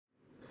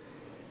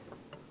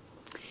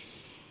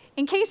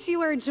In case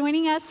you are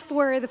joining us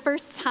for the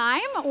first time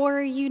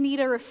or you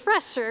need a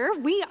refresher,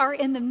 we are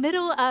in the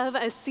middle of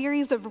a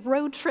series of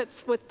road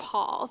trips with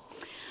Paul.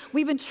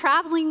 We've been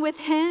traveling with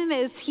him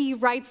as he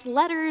writes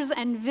letters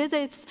and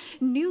visits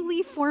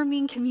newly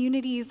forming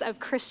communities of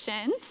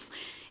Christians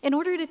in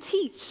order to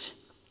teach,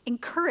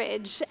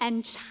 encourage,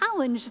 and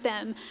challenge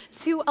them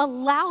to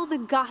allow the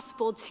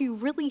gospel to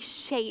really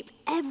shape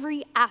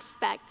every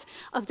aspect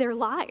of their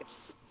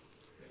lives.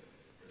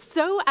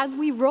 So as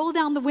we roll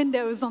down the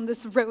windows on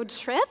this road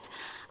trip,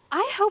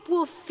 I hope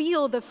we'll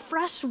feel the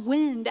fresh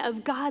wind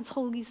of God's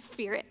Holy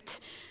Spirit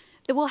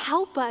that will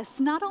help us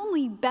not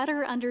only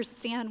better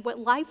understand what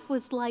life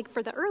was like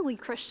for the early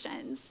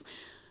Christians,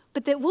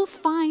 but that we'll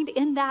find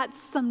in that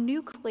some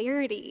new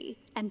clarity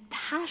and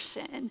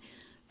passion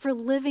for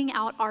living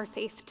out our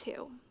faith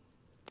too.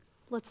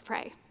 Let's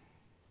pray.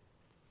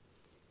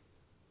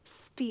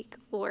 Speak,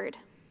 Lord,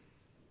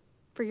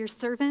 for your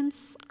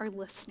servants are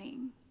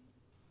listening.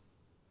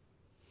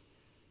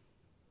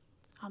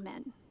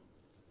 Amen.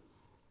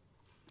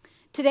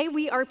 Today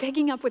we are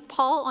picking up with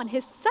Paul on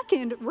his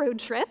second road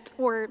trip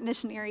or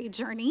missionary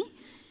journey.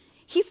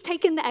 He's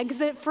taken the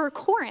exit for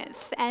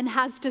Corinth and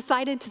has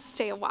decided to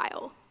stay a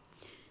while.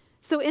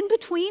 So in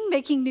between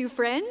making new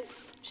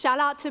friends, shout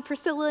out to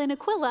Priscilla and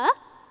Aquila,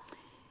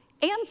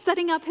 and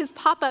setting up his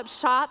pop-up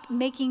shop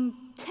making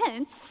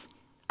tents,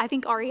 I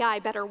think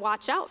REI better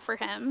watch out for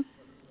him.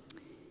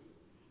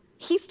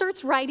 He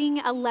starts writing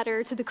a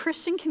letter to the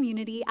Christian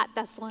community at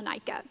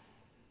Thessalonica.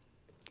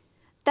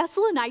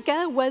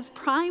 Thessalonica was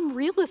prime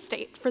real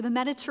estate for the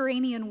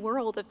Mediterranean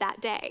world of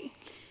that day.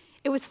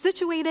 It was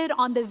situated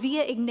on the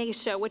Via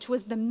Egnatia, which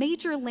was the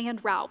major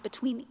land route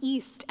between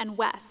east and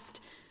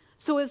west.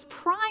 So it was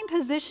prime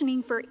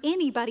positioning for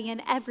anybody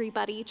and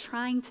everybody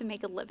trying to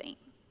make a living.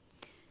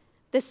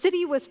 The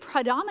city was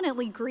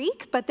predominantly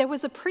Greek, but there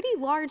was a pretty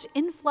large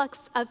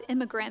influx of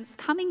immigrants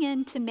coming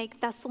in to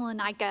make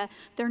Thessalonica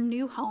their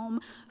new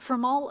home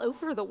from all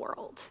over the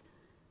world.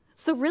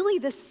 So really,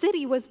 the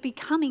city was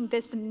becoming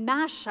this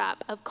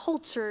mashup of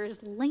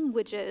cultures,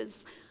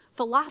 languages,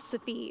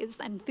 philosophies,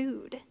 and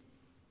food.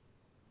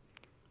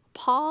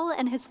 Paul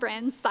and his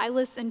friends,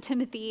 Silas and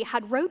Timothy,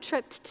 had road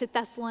tripped to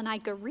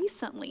Thessalonica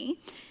recently,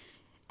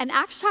 and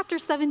Acts chapter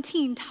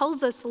 17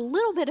 tells us a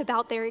little bit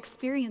about their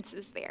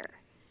experiences there.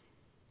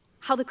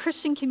 How the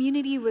Christian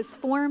community was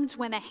formed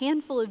when a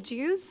handful of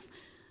Jews,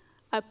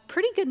 a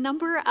pretty good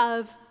number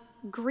of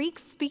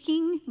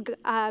Greek-speaking,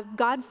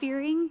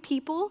 God-fearing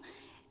people,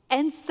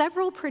 and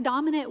several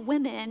predominant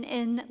women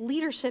in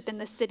leadership in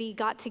the city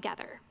got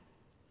together.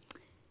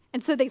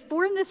 And so they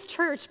formed this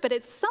church, but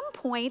at some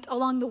point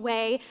along the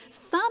way,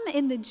 some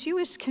in the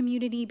Jewish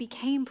community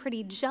became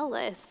pretty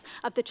jealous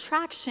of the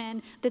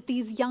traction that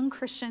these young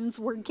Christians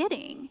were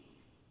getting.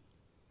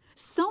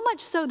 So much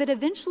so that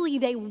eventually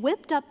they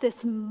whipped up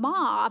this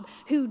mob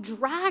who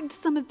dragged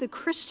some of the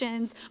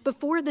Christians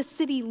before the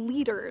city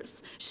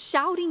leaders,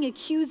 shouting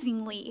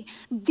accusingly,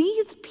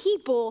 "These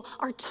people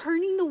are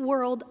turning the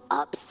world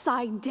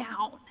upside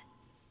down."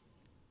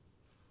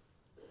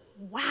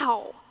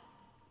 Wow.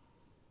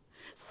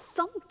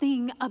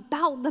 Something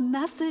about the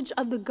message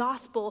of the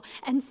gospel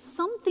and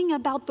something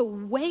about the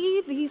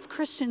way these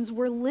Christians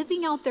were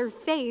living out their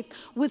faith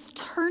was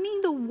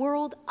turning the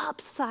world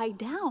upside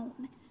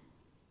down.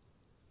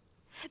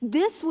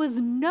 This was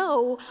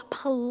no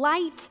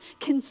polite,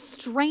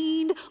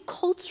 constrained,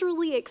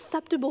 culturally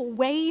acceptable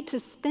way to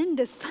spend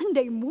a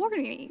Sunday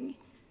morning.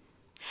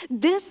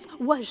 This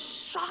was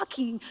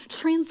shocking,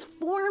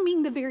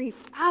 transforming the very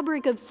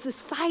fabric of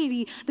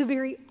society, the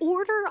very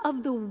order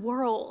of the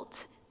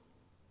world.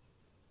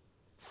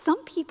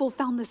 Some people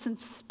found this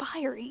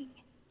inspiring,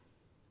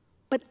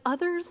 but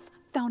others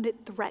found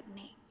it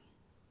threatening.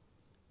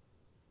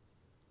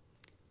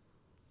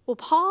 Well,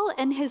 Paul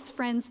and his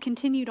friends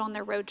continued on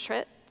their road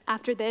trip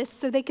after this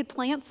so they could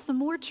plant some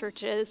more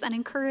churches and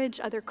encourage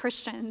other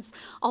Christians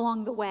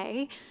along the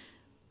way.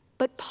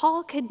 But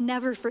Paul could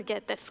never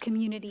forget this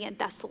community in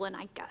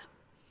Thessalonica.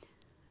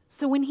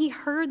 So when he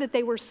heard that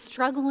they were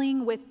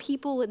struggling with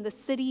people in the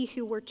city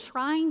who were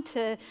trying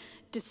to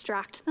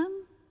distract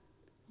them,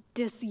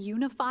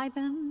 disunify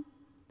them,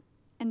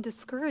 and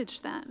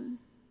discourage them,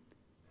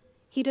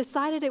 he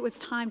decided it was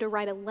time to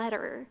write a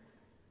letter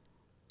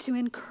to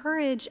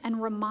encourage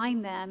and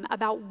remind them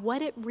about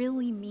what it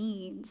really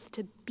means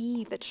to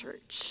be the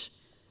church,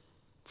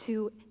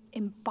 to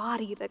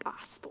embody the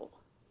gospel.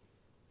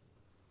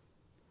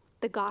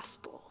 The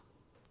gospel.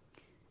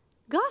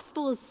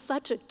 Gospel is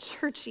such a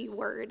churchy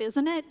word,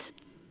 isn't it?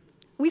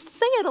 We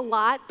say it a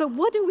lot, but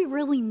what do we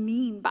really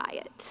mean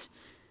by it?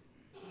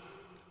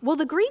 Well,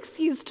 the Greeks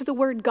used the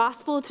word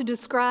gospel to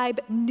describe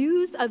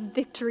news of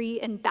victory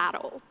in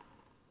battle.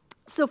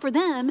 So for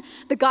them,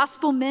 the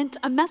gospel meant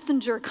a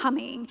messenger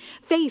coming,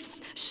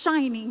 face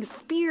shining,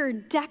 spear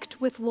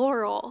decked with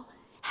laurel,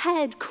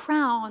 head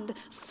crowned,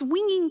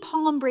 swinging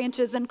palm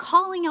branches, and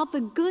calling out the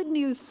good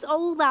news so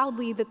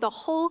loudly that the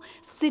whole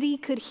city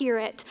could hear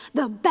it.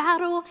 The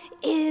battle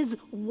is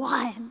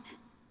won.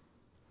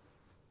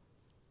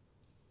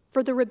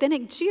 For the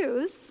rabbinic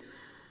Jews,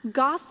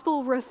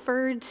 Gospel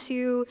referred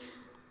to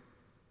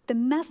the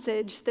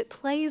message that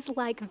plays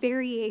like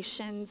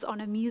variations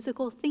on a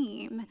musical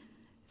theme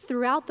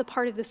throughout the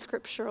part of the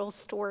scriptural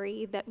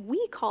story that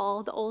we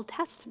call the Old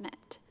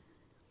Testament,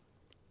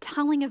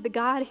 telling of the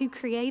God who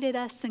created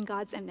us in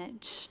God's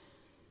image,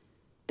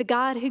 the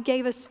God who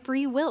gave us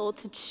free will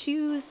to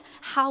choose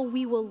how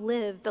we will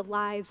live the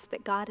lives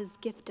that God has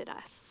gifted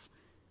us.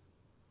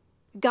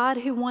 God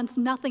who wants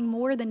nothing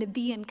more than to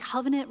be in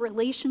covenant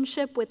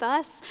relationship with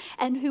us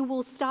and who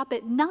will stop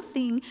at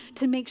nothing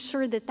to make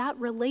sure that that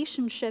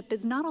relationship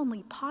is not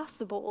only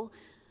possible,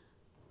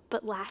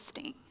 but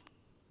lasting.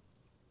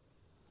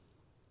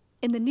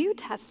 In the New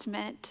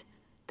Testament,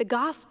 the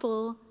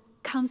gospel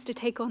comes to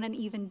take on an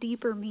even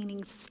deeper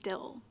meaning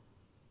still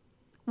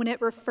when it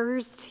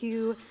refers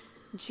to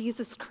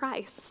Jesus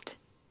Christ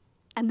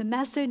and the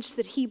message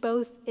that he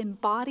both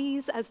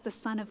embodies as the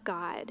Son of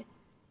God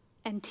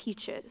and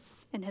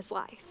teaches in his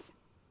life.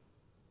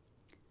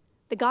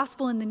 The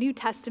gospel in the New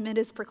Testament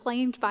is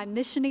proclaimed by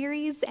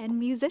missionaries and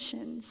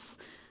musicians,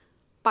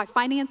 by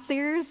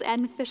financiers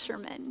and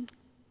fishermen,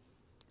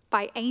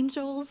 by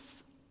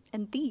angels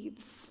and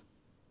thieves,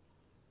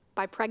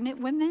 by pregnant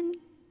women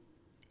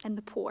and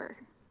the poor.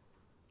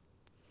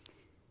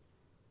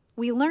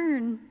 We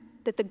learn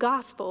that the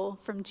gospel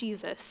from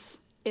Jesus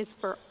is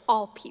for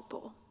all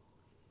people.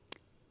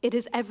 It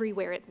is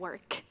everywhere at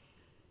work.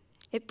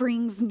 It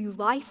brings new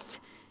life,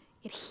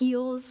 it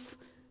heals,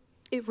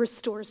 it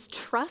restores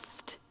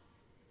trust,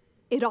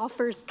 it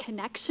offers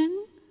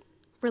connection,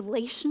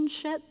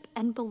 relationship,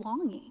 and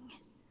belonging.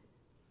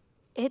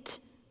 It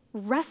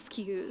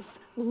rescues,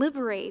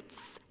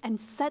 liberates, and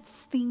sets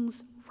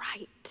things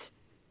right.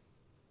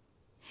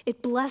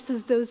 It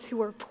blesses those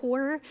who are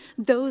poor,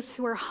 those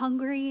who are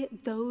hungry,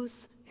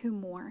 those who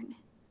mourn.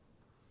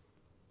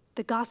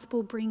 The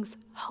gospel brings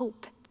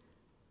hope.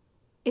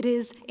 It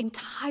is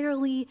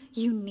entirely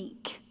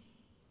unique.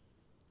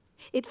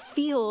 It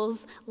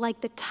feels like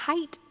the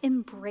tight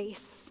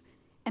embrace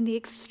and the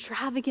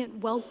extravagant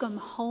welcome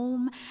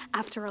home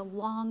after a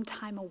long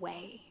time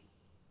away.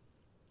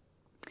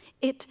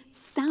 It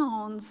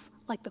sounds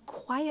like the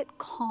quiet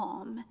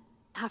calm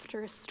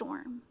after a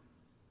storm.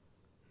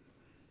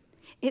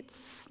 It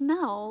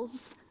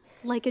smells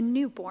like a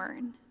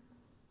newborn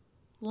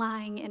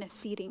lying in a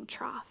feeding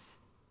trough.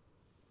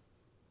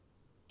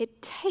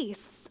 It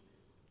tastes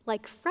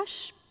like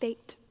fresh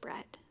baked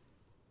bread.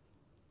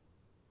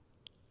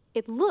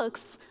 It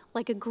looks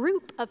like a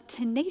group of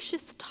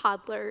tenacious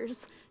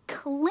toddlers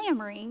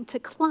clamoring to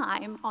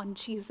climb on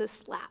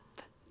Jesus'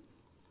 lap.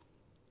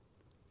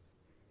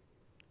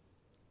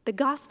 The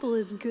gospel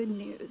is good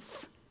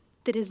news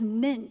that is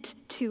meant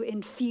to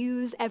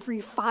infuse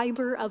every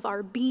fiber of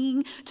our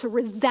being, to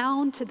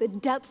resound to the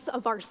depths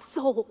of our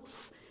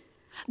souls.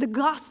 The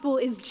gospel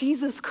is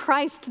Jesus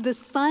Christ, the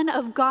Son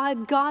of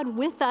God, God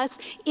with us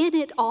in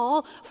it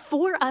all,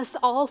 for us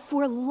all,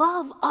 for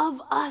love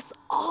of us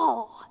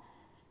all.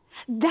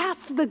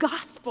 That's the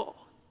gospel.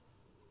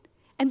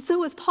 And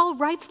so as Paul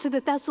writes to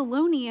the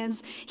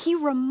Thessalonians, he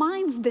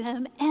reminds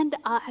them and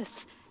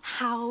us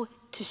how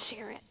to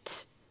share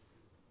it.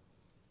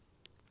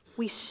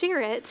 We share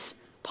it,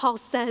 Paul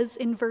says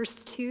in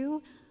verse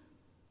 2,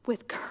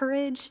 with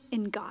courage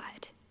in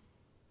God.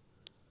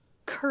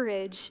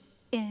 Courage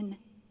in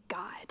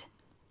God.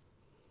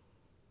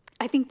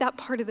 I think that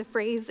part of the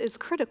phrase is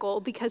critical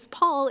because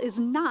Paul is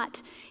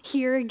not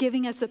here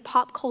giving us a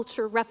pop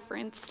culture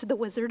reference to the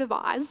Wizard of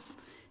Oz,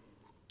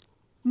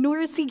 nor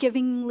is he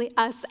giving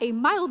us a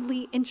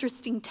mildly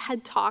interesting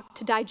TED Talk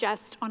to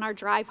digest on our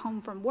drive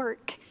home from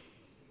work.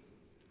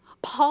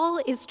 Paul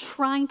is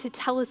trying to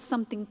tell us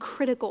something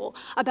critical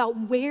about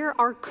where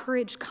our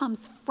courage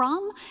comes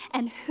from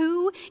and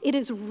who it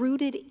is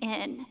rooted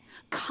in,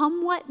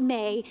 come what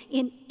may,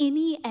 in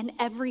any and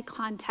every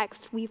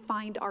context we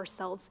find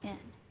ourselves in.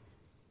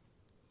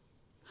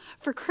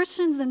 For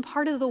Christians in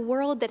part of the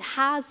world that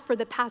has, for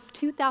the past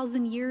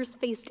 2,000 years,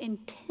 faced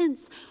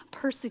intense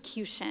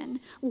persecution,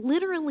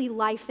 literally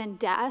life and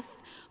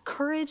death,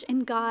 courage in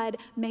God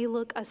may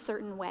look a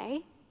certain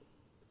way.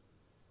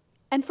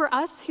 And for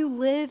us who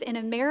live in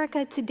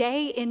America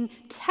today, in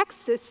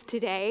Texas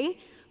today,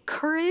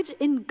 courage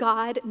in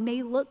God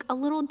may look a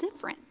little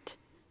different.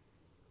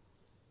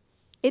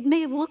 It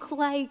may look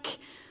like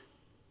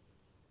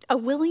a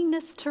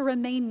willingness to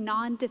remain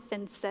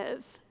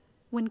non-defensive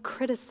when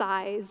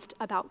criticized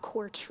about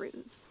core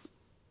truths.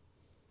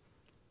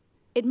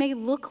 It may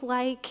look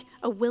like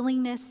a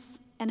willingness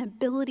and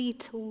ability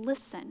to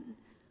listen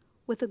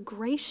with a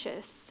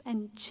gracious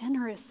and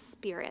generous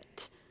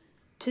spirit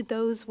to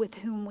those with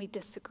whom we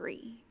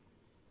disagree.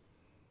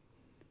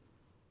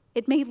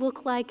 It may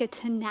look like a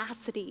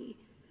tenacity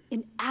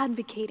in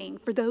advocating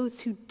for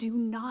those who do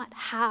not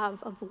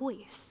have a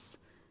voice.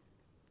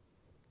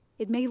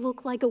 It may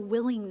look like a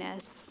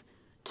willingness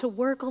to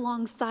work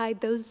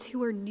alongside those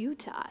who are new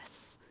to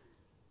us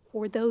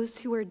or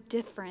those who are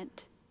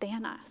different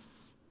than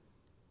us.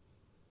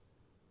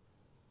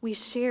 We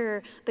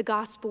share the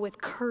gospel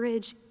with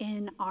courage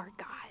in our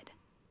God.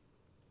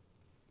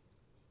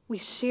 We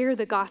share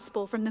the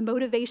gospel from the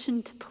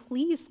motivation to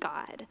please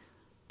God,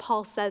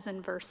 Paul says in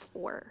verse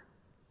 4.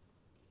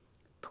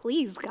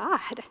 Please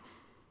God?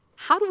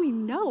 How do we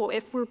know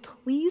if we're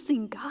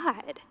pleasing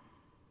God?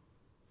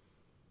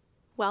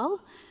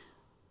 Well,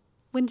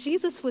 when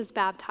Jesus was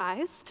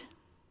baptized,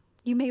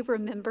 you may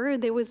remember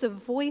there was a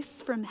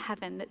voice from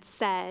heaven that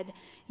said,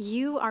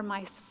 "You are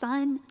my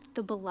Son,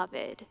 the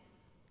beloved,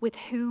 with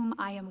whom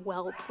I am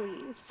well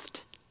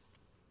pleased."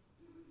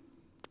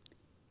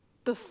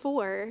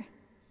 Before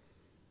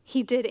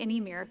he did any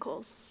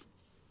miracles,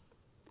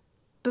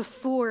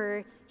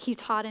 before he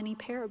taught any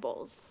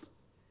parables,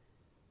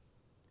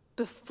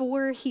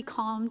 before he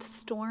calmed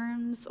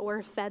storms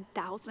or fed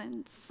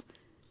thousands,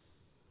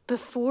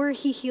 before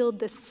he healed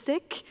the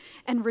sick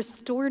and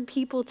restored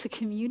people to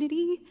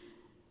community,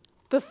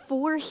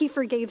 before he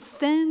forgave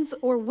sins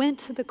or went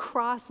to the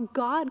cross,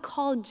 God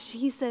called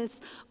Jesus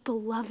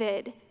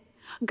beloved.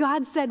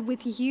 God said,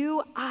 "With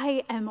you,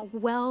 I am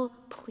well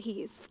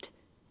pleased."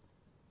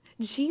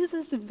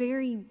 Jesus'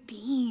 very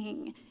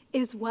being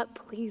is what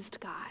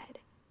pleased God.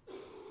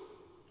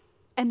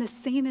 And the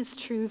same is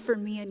true for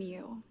me and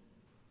you.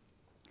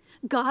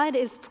 God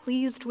is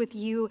pleased with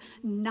you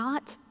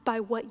not by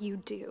what you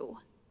do,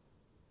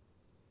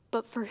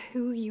 but for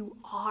who you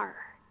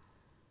are.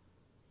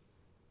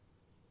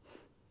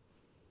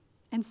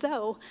 And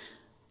so,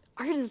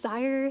 our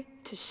desire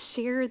to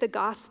share the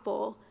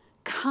gospel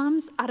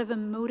comes out of a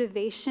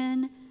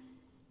motivation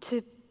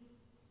to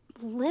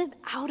live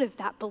out of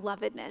that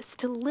belovedness,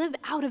 to live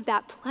out of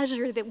that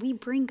pleasure that we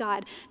bring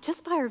God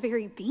just by our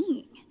very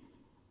being.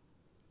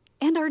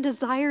 And our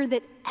desire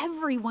that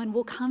everyone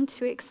will come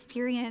to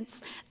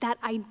experience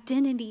that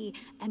identity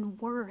and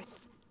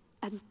worth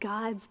as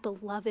God's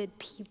beloved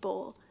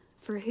people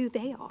for who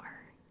they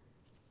are.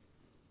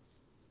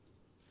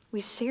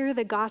 We share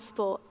the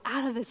gospel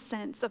out of a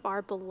sense of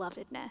our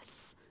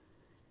belovedness.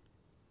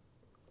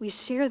 We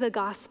share the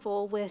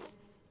gospel with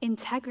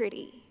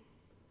integrity.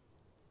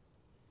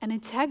 An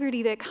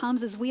integrity that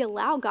comes as we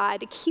allow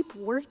God to keep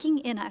working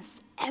in us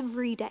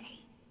every day.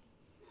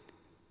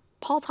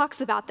 Paul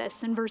talks about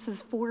this in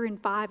verses 4 and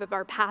 5 of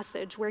our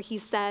passage, where he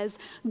says,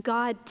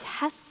 God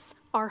tests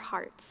our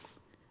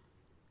hearts.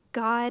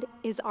 God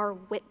is our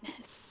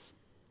witness.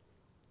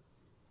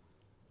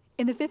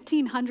 In the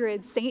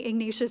 1500s, St.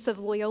 Ignatius of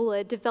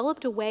Loyola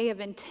developed a way of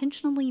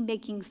intentionally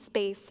making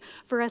space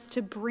for us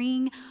to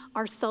bring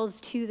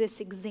ourselves to this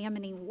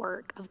examining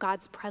work of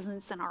God's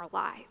presence in our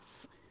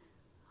lives.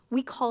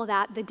 We call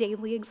that the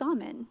daily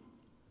examen.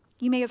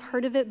 You may have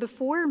heard of it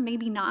before,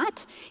 maybe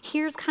not.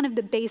 Here's kind of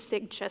the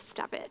basic gist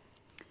of it.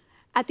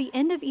 At the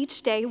end of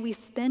each day, we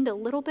spend a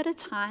little bit of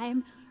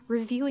time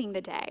reviewing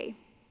the day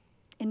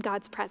in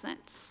God's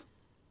presence.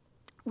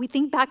 We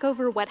think back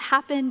over what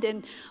happened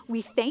and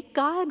we thank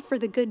God for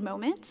the good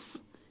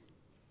moments.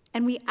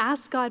 And we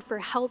ask God for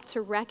help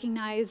to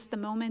recognize the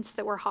moments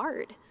that were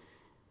hard,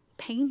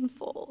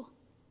 painful,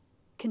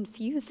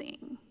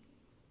 confusing,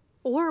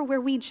 or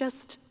where we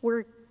just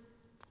were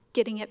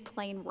getting it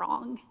plain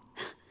wrong.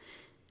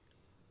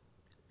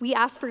 We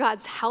ask for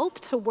God's help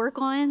to work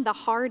on the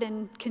hard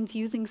and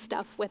confusing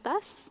stuff with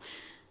us.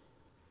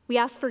 We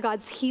ask for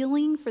God's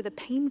healing for the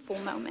painful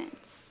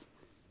moments.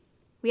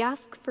 We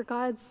ask for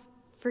God's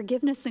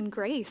forgiveness and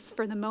grace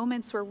for the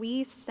moments where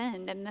we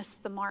sinned and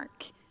missed the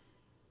mark.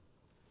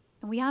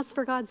 And we ask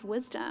for God's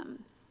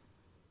wisdom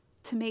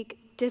to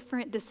make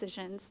different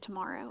decisions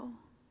tomorrow.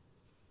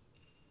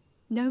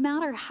 No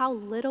matter how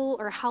little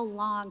or how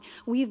long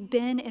we've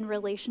been in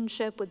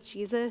relationship with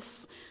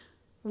Jesus,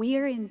 we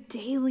are in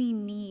daily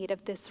need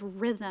of this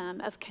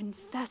rhythm of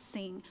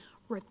confessing,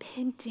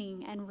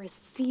 repenting, and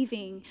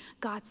receiving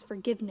God's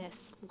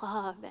forgiveness,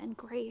 love, and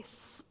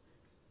grace.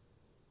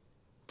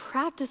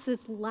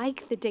 Practices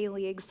like the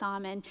daily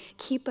examen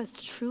keep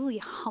us truly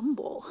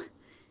humble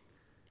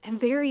and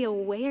very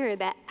aware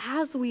that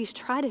as we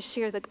try to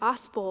share the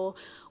gospel,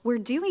 we're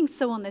doing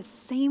so on the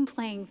same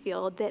playing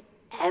field, that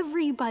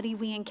everybody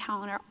we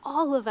encounter,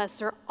 all of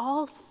us, are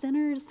all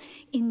sinners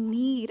in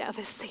need of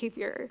a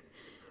Savior.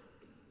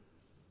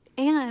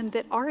 And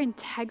that our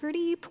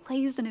integrity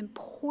plays an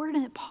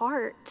important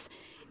part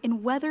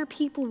in whether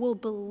people will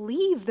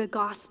believe the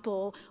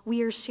gospel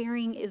we are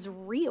sharing is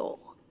real,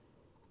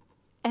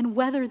 and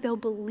whether they'll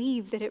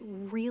believe that it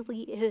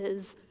really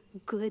is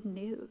good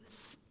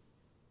news.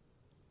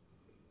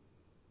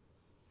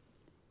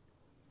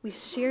 We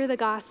share the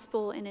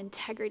gospel in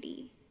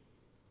integrity.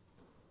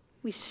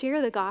 We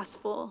share the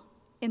gospel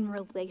in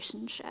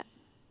relationship.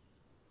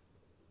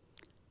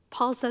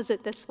 Paul says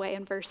it this way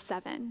in verse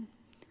 7.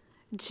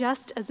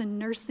 Just as a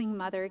nursing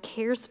mother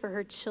cares for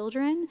her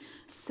children,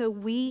 so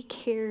we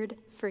cared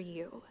for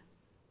you.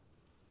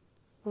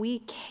 We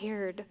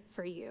cared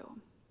for you.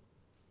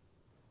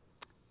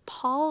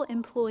 Paul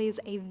employs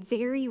a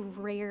very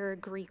rare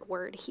Greek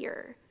word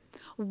here,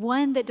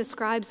 one that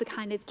describes the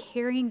kind of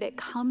caring that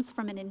comes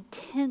from an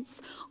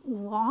intense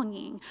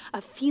longing,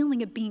 a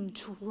feeling of being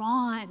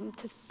drawn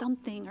to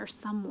something or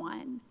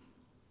someone.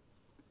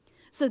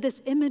 So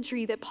this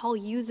imagery that Paul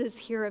uses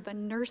here of a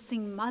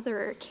nursing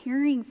mother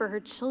caring for her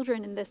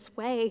children in this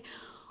way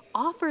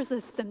offers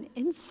us some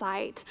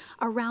insight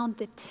around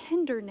the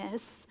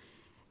tenderness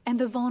and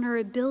the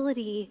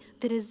vulnerability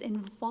that is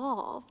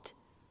involved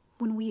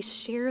when we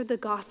share the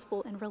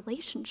gospel in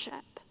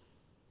relationship.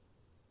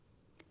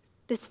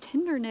 This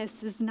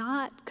tenderness is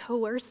not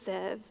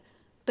coercive,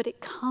 but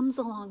it comes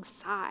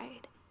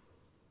alongside.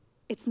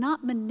 It's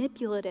not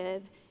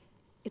manipulative,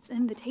 it's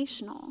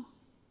invitational.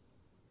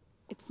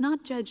 It's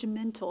not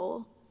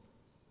judgmental,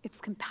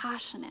 it's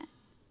compassionate.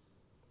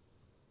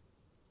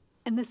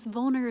 And this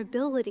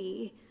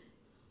vulnerability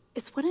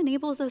is what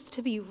enables us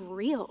to be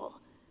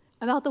real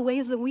about the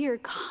ways that we are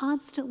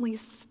constantly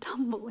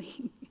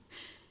stumbling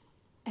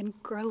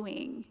and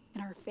growing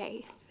in our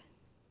faith.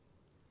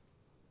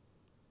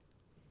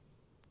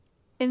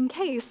 In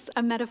case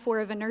a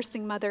metaphor of a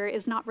nursing mother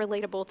is not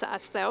relatable to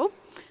us, though,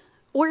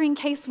 or in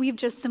case we've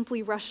just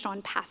simply rushed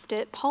on past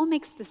it, Paul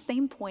makes the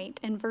same point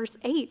in verse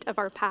 8 of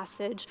our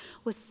passage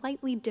with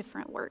slightly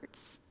different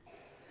words.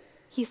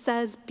 He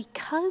says,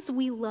 "Because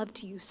we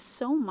loved you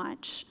so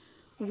much,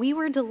 we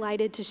were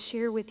delighted to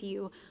share with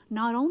you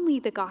not only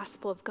the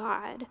gospel of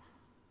God,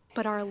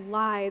 but our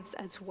lives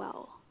as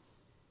well."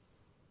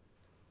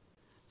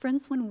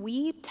 Friends, when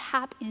we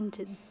tap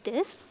into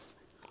this,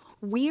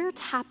 we're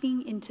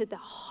tapping into the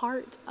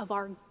heart of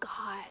our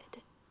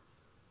God.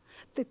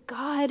 The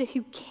God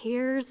who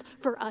cares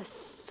for us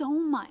so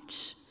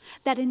much,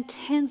 that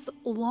intense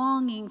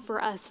longing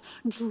for us,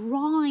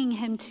 drawing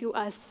him to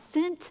us,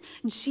 sent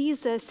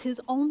Jesus,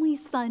 his only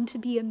son, to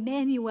be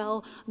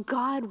Emmanuel,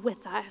 God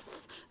with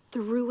us,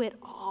 through it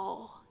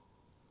all.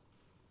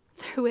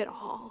 Through it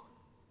all.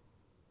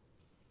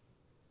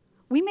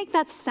 We make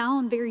that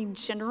sound very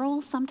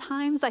general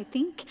sometimes, I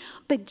think,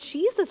 but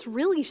Jesus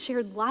really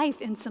shared life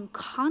in some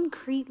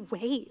concrete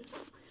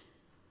ways,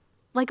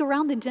 like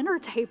around the dinner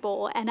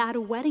table and at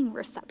a wedding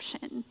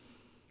reception,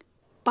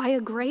 by a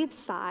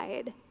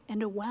graveside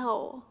and a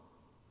well,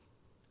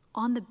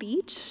 on the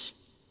beach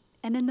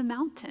and in the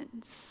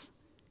mountains.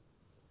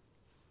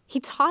 He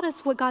taught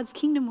us what God's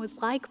kingdom was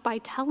like by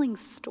telling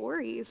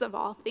stories of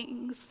all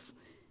things.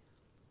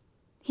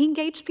 He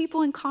engaged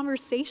people in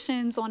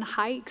conversations on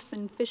hikes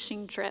and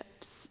fishing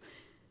trips,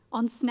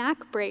 on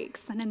snack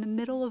breaks and in the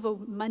middle of a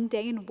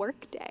mundane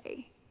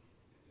workday,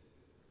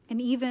 and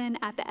even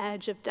at the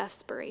edge of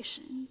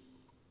desperation.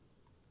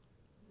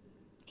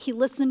 He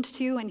listened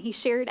to and he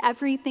shared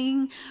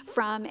everything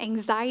from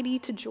anxiety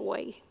to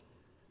joy,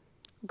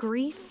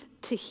 grief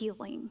to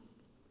healing,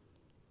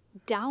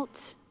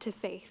 doubt to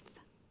faith,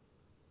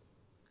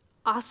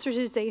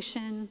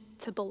 ostracization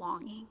to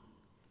belonging.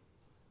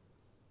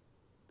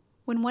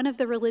 When one of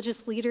the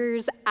religious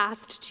leaders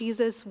asked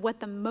Jesus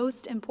what the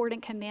most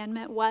important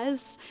commandment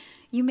was,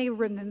 you may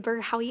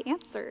remember how he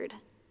answered.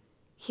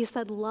 He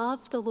said,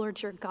 "Love the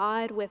Lord your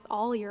God with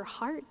all your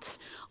heart,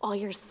 all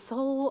your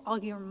soul,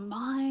 all your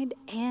mind,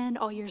 and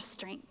all your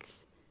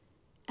strength,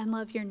 and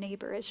love your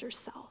neighbor as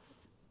yourself."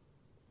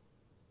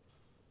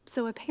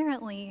 So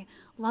apparently,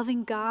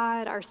 loving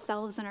God,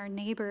 ourselves, and our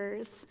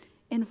neighbors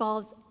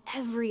involves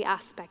every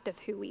aspect of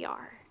who we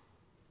are,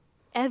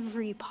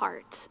 every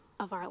part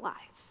of our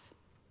life.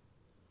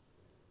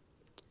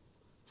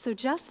 So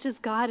just as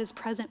God is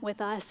present with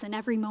us in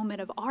every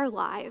moment of our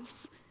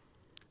lives,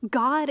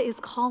 God is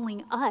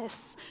calling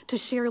us to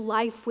share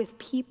life with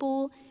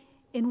people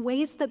in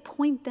ways that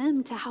point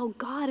them to how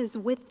God is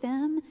with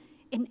them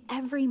in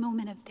every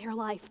moment of their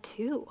life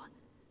too.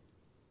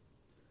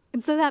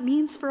 And so that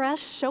means for us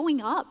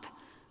showing up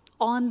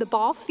on the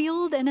ball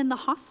field and in the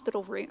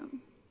hospital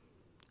room,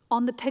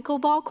 on the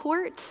pickleball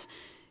court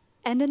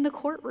and in the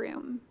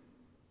courtroom,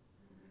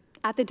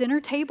 at the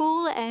dinner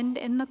table and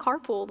in the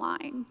carpool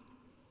line,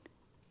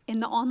 in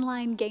the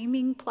online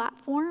gaming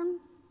platform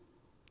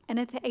and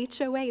at the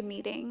HOA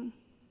meeting,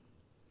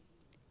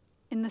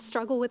 in the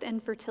struggle with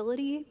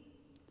infertility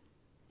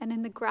and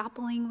in the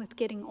grappling with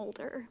getting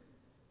older,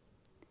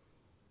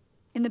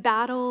 in the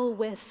battle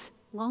with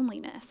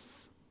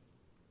loneliness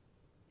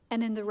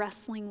and in the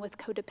wrestling with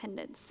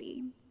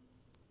codependency,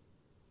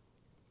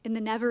 in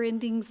the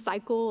never-ending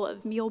cycle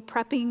of meal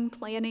prepping,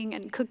 planning,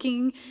 and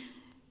cooking,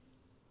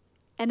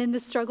 and in the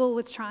struggle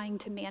with trying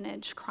to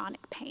manage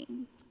chronic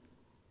pain,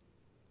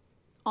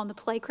 on the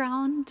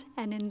playground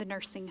and in the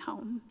nursing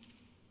home,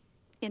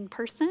 in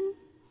person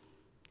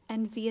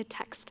and via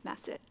text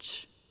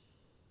message.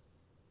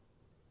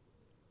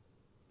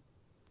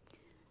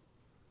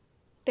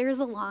 There's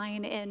a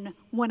line in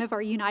one of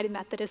our United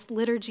Methodist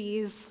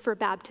liturgies for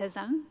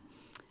baptism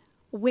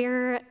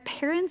where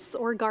parents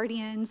or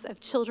guardians of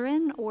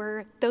children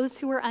or those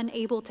who are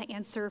unable to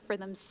answer for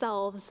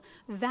themselves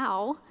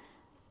vow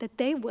that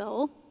they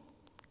will,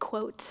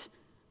 quote,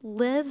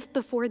 live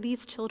before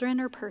these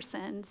children or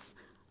persons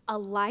a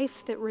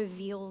life that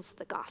reveals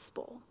the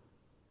gospel.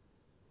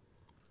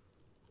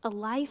 A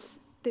life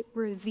that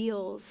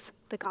reveals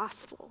the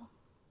gospel.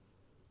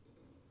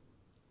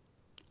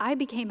 I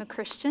became a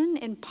Christian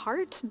in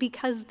part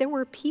because there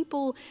were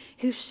people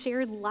who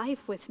shared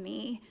life with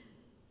me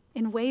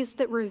in ways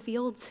that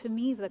revealed to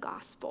me the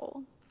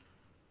gospel,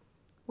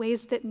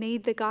 ways that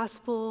made the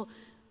gospel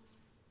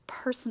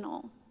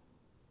personal,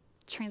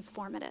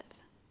 transformative.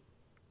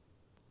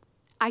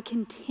 I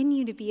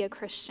continue to be a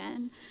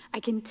Christian.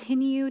 I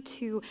continue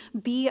to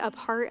be a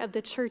part of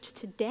the church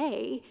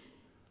today,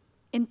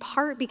 in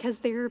part because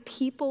there are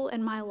people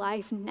in my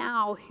life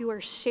now who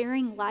are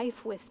sharing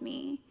life with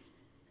me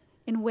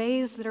in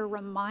ways that are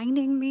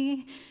reminding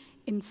me,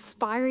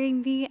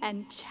 inspiring me,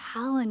 and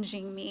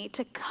challenging me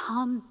to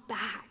come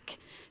back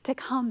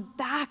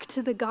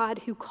to the God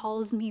who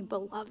calls me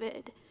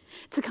beloved,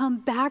 to come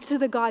back to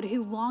the God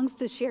who longs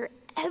to share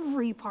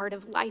every part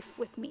of life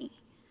with me,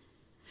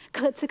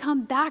 to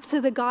come back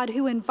to the God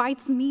who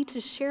invites me to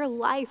share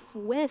life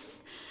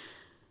with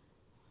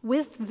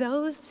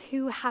those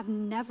who have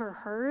never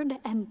heard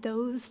and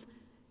those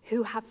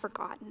who have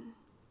forgotten,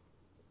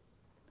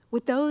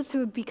 with those who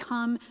have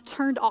become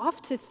turned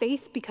off to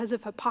faith because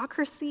of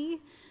hypocrisy,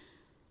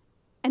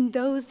 and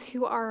those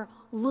who are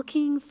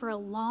looking for a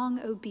long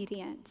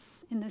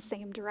obedience in the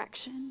same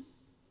direction,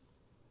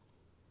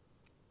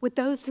 with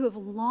those who have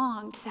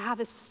longed to have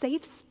a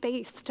safe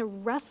space to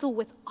wrestle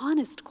with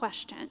honest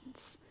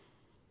questions,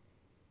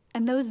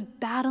 and those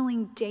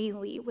battling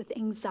daily with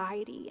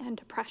anxiety and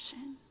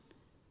depression,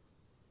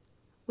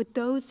 with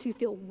those who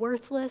feel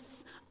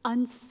worthless,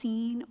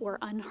 unseen, or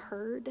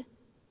unheard,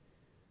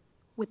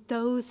 with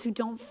those who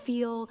don't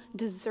feel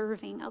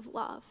deserving of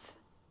love,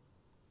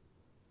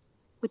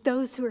 with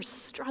those who are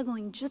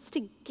struggling just to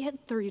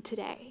get through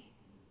today,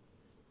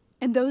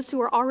 and those who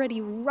are already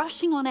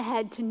rushing on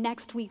ahead to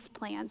next week's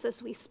plans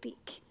as we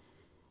speak,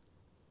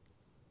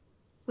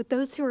 with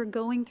those who are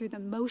going through the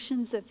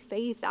motions of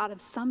faith out of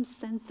some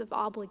sense of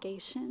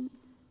obligation,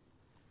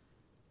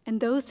 and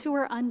those who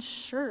are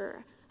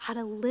unsure how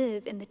to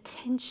live in the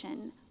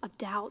tension of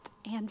doubt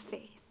and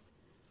faith,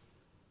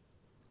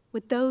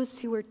 with those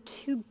who are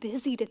too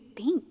busy to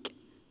think,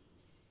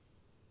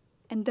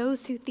 and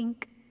those who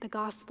think the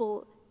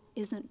gospel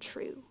isn't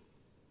true.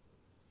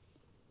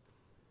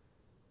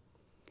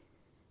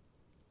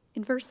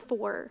 In verse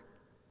 4,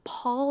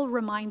 Paul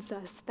reminds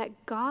us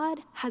that God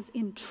has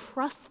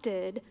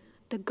entrusted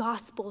the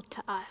gospel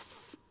to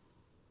us.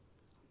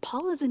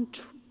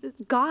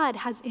 God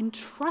has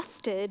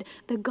entrusted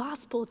the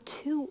gospel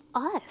to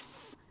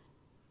us.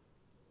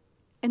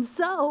 And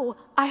so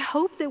I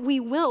hope that we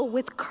will,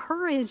 with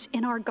courage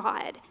in our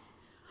God,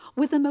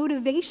 with a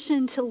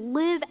motivation to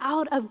live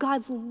out of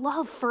God's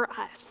love for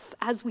us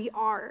as we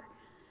are,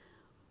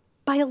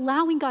 by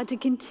allowing God to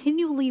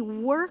continually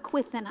work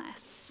within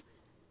us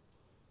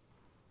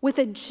with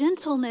a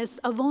gentleness,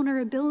 a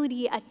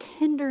vulnerability, a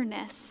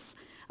tenderness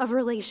of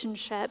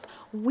relationship,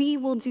 we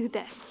will do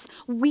this.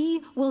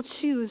 We will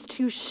choose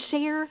to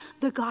share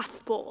the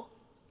gospel,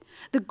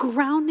 the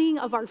grounding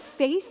of our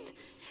faith,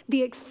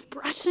 the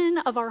expression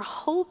of our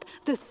hope,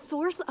 the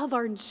source of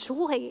our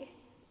joy,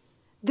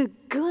 the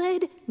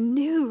good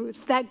news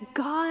that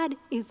God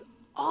is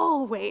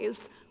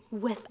always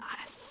with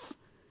us.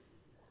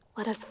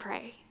 Let us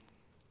pray.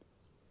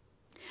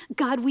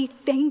 God, we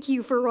thank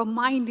you for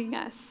reminding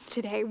us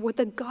today what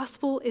the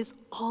gospel is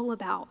all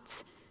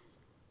about,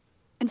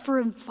 and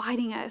for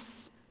inviting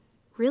us,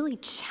 really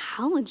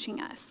challenging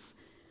us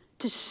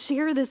to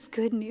share this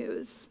good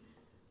news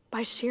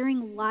by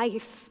sharing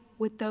life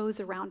with those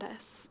around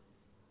us.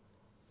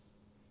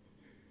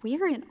 We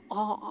are in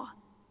awe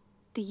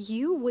that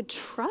you would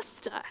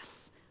trust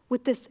us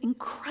with this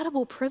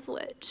incredible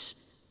privilege.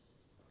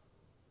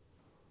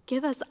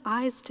 Give us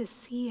eyes to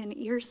see and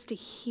ears to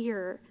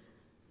hear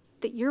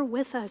that you're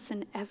with us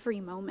in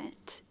every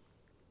moment.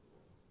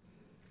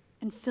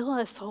 And fill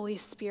us, Holy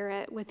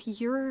Spirit, with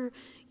your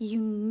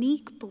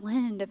unique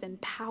blend of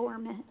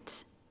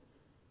empowerment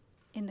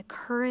in the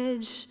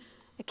courage,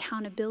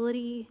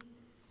 accountability,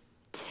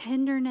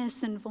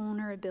 tenderness, and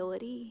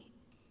vulnerability,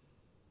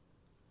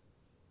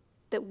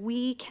 that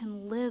we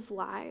can live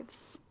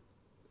lives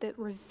that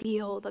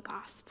reveal the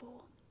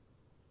gospel.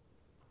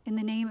 In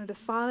the name of the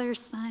Father,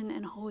 Son,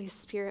 and Holy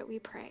Spirit, we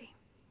pray.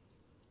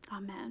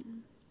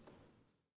 Amen.